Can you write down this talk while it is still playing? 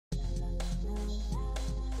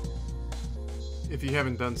If you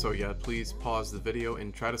haven't done so yet, please pause the video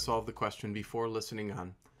and try to solve the question before listening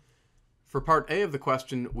on. For part A of the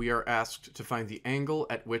question, we are asked to find the angle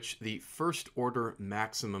at which the first order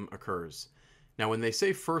maximum occurs. Now, when they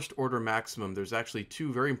say first order maximum, there's actually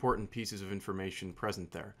two very important pieces of information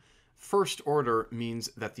present there. First order means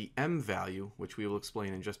that the m value, which we will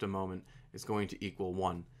explain in just a moment, is going to equal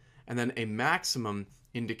 1. And then a maximum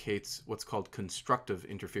indicates what's called constructive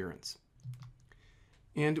interference.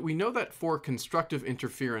 And we know that for constructive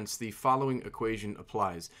interference, the following equation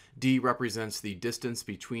applies. D represents the distance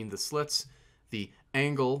between the slits. The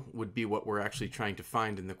angle would be what we're actually trying to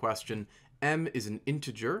find in the question. M is an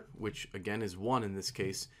integer, which again is 1 in this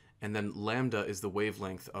case. And then lambda is the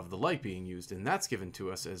wavelength of the light being used, and that's given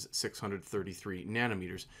to us as 633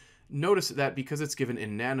 nanometers. Notice that because it's given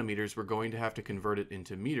in nanometers, we're going to have to convert it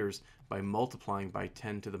into meters by multiplying by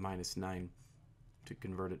 10 to the minus 9. To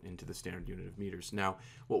convert it into the standard unit of meters. Now,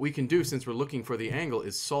 what we can do, since we're looking for the angle,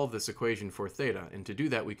 is solve this equation for theta. And to do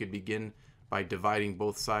that, we could begin by dividing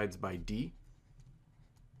both sides by d.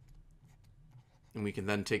 And we can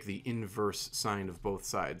then take the inverse sign of both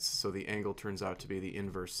sides. So the angle turns out to be the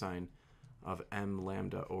inverse sign of m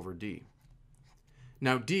lambda over d.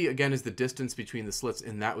 Now, d, again, is the distance between the slits,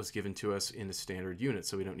 and that was given to us in a standard unit,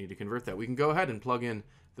 so we don't need to convert that. We can go ahead and plug in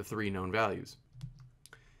the three known values.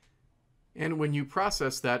 And when you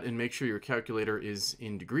process that and make sure your calculator is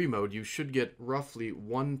in degree mode, you should get roughly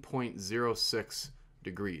 1.06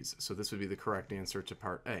 degrees. So this would be the correct answer to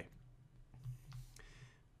part A.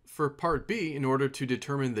 For part B, in order to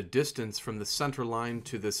determine the distance from the center line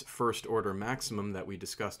to this first order maximum that we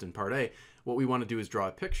discussed in part A, what we want to do is draw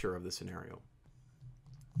a picture of the scenario.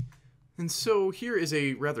 And so here is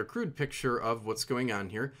a rather crude picture of what's going on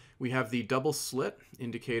here. We have the double slit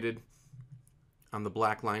indicated on the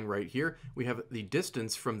black line right here. We have the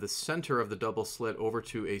distance from the center of the double slit over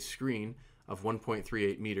to a screen of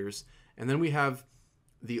 1.38 meters. And then we have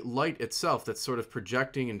the light itself that's sort of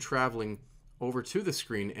projecting and traveling over to the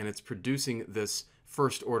screen, and it's producing this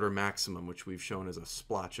first order maximum, which we've shown as a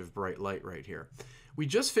splotch of bright light right here. We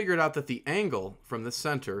just figured out that the angle from the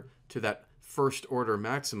center to that first order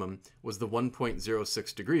maximum was the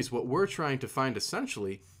 1.06 degrees. What we're trying to find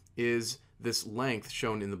essentially is this length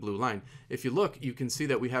shown in the blue line. If you look, you can see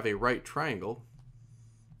that we have a right triangle,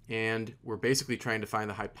 and we're basically trying to find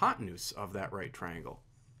the hypotenuse of that right triangle.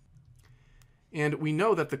 And we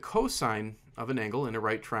know that the cosine of an angle in a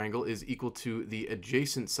right triangle is equal to the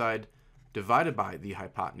adjacent side divided by the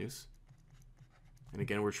hypotenuse. And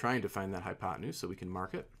again, we're trying to find that hypotenuse, so we can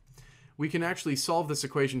mark it. We can actually solve this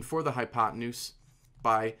equation for the hypotenuse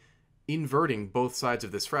by inverting both sides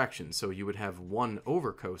of this fraction. So you would have 1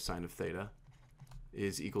 over cosine of theta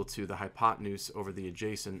is equal to the hypotenuse over the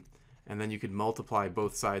adjacent, and then you could multiply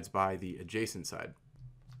both sides by the adjacent side.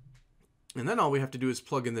 And then all we have to do is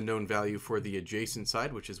plug in the known value for the adjacent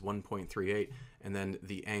side, which is 1.38, and then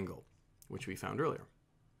the angle, which we found earlier.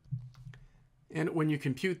 And when you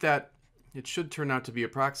compute that, it should turn out to be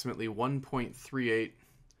approximately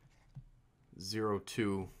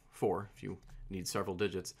 1.38024 if you need several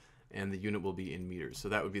digits, and the unit will be in meters. So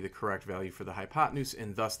that would be the correct value for the hypotenuse,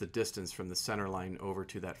 and thus the distance from the center line over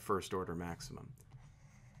to that first order maximum.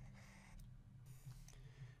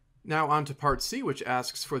 Now on to part C, which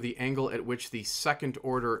asks for the angle at which the second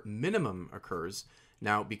order minimum occurs.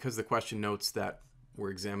 Now, because the question notes that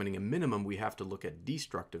we're examining a minimum, we have to look at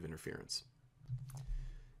destructive interference.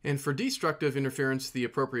 And for destructive interference, the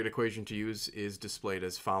appropriate equation to use is displayed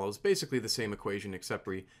as follows. Basically the same equation, except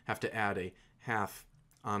we have to add a half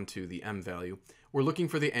onto the m value. We're looking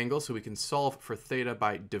for the angle, so we can solve for theta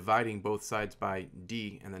by dividing both sides by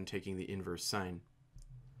d and then taking the inverse sign.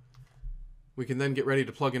 We can then get ready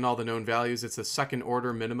to plug in all the known values. It's a second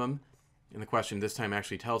order minimum, and the question this time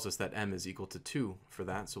actually tells us that m is equal to 2 for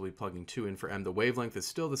that, so we'll be plugging 2 in for m. The wavelength is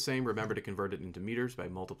still the same. Remember to convert it into meters by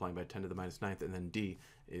multiplying by 10 to the minus 9th, and then d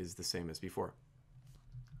is the same as before.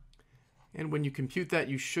 And when you compute that,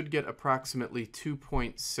 you should get approximately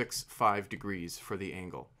 2.65 degrees for the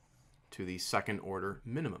angle to the second order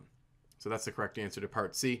minimum. So that's the correct answer to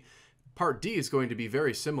part C. Part D is going to be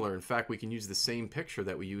very similar. In fact, we can use the same picture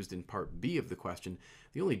that we used in part B of the question.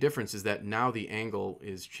 The only difference is that now the angle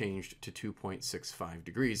is changed to 2.65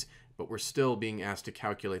 degrees, but we're still being asked to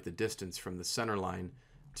calculate the distance from the center line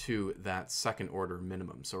to that second order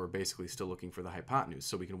minimum. So we're basically still looking for the hypotenuse,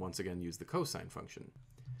 so we can once again use the cosine function.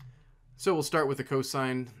 So we'll start with the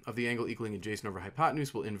cosine of the angle equaling adjacent over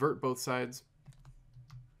hypotenuse. We'll invert both sides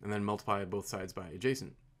and then multiply both sides by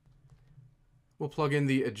adjacent. We'll plug in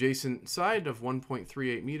the adjacent side of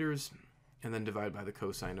 1.38 meters and then divide by the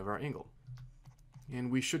cosine of our angle.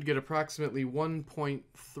 And we should get approximately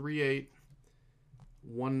 1.38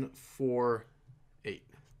 148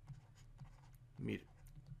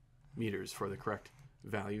 meters for the correct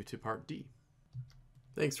value to part D.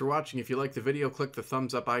 Thanks for watching. If you like the video, click the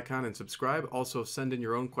thumbs up icon and subscribe. Also, send in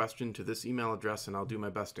your own question to this email address and I'll do my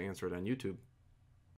best to answer it on YouTube.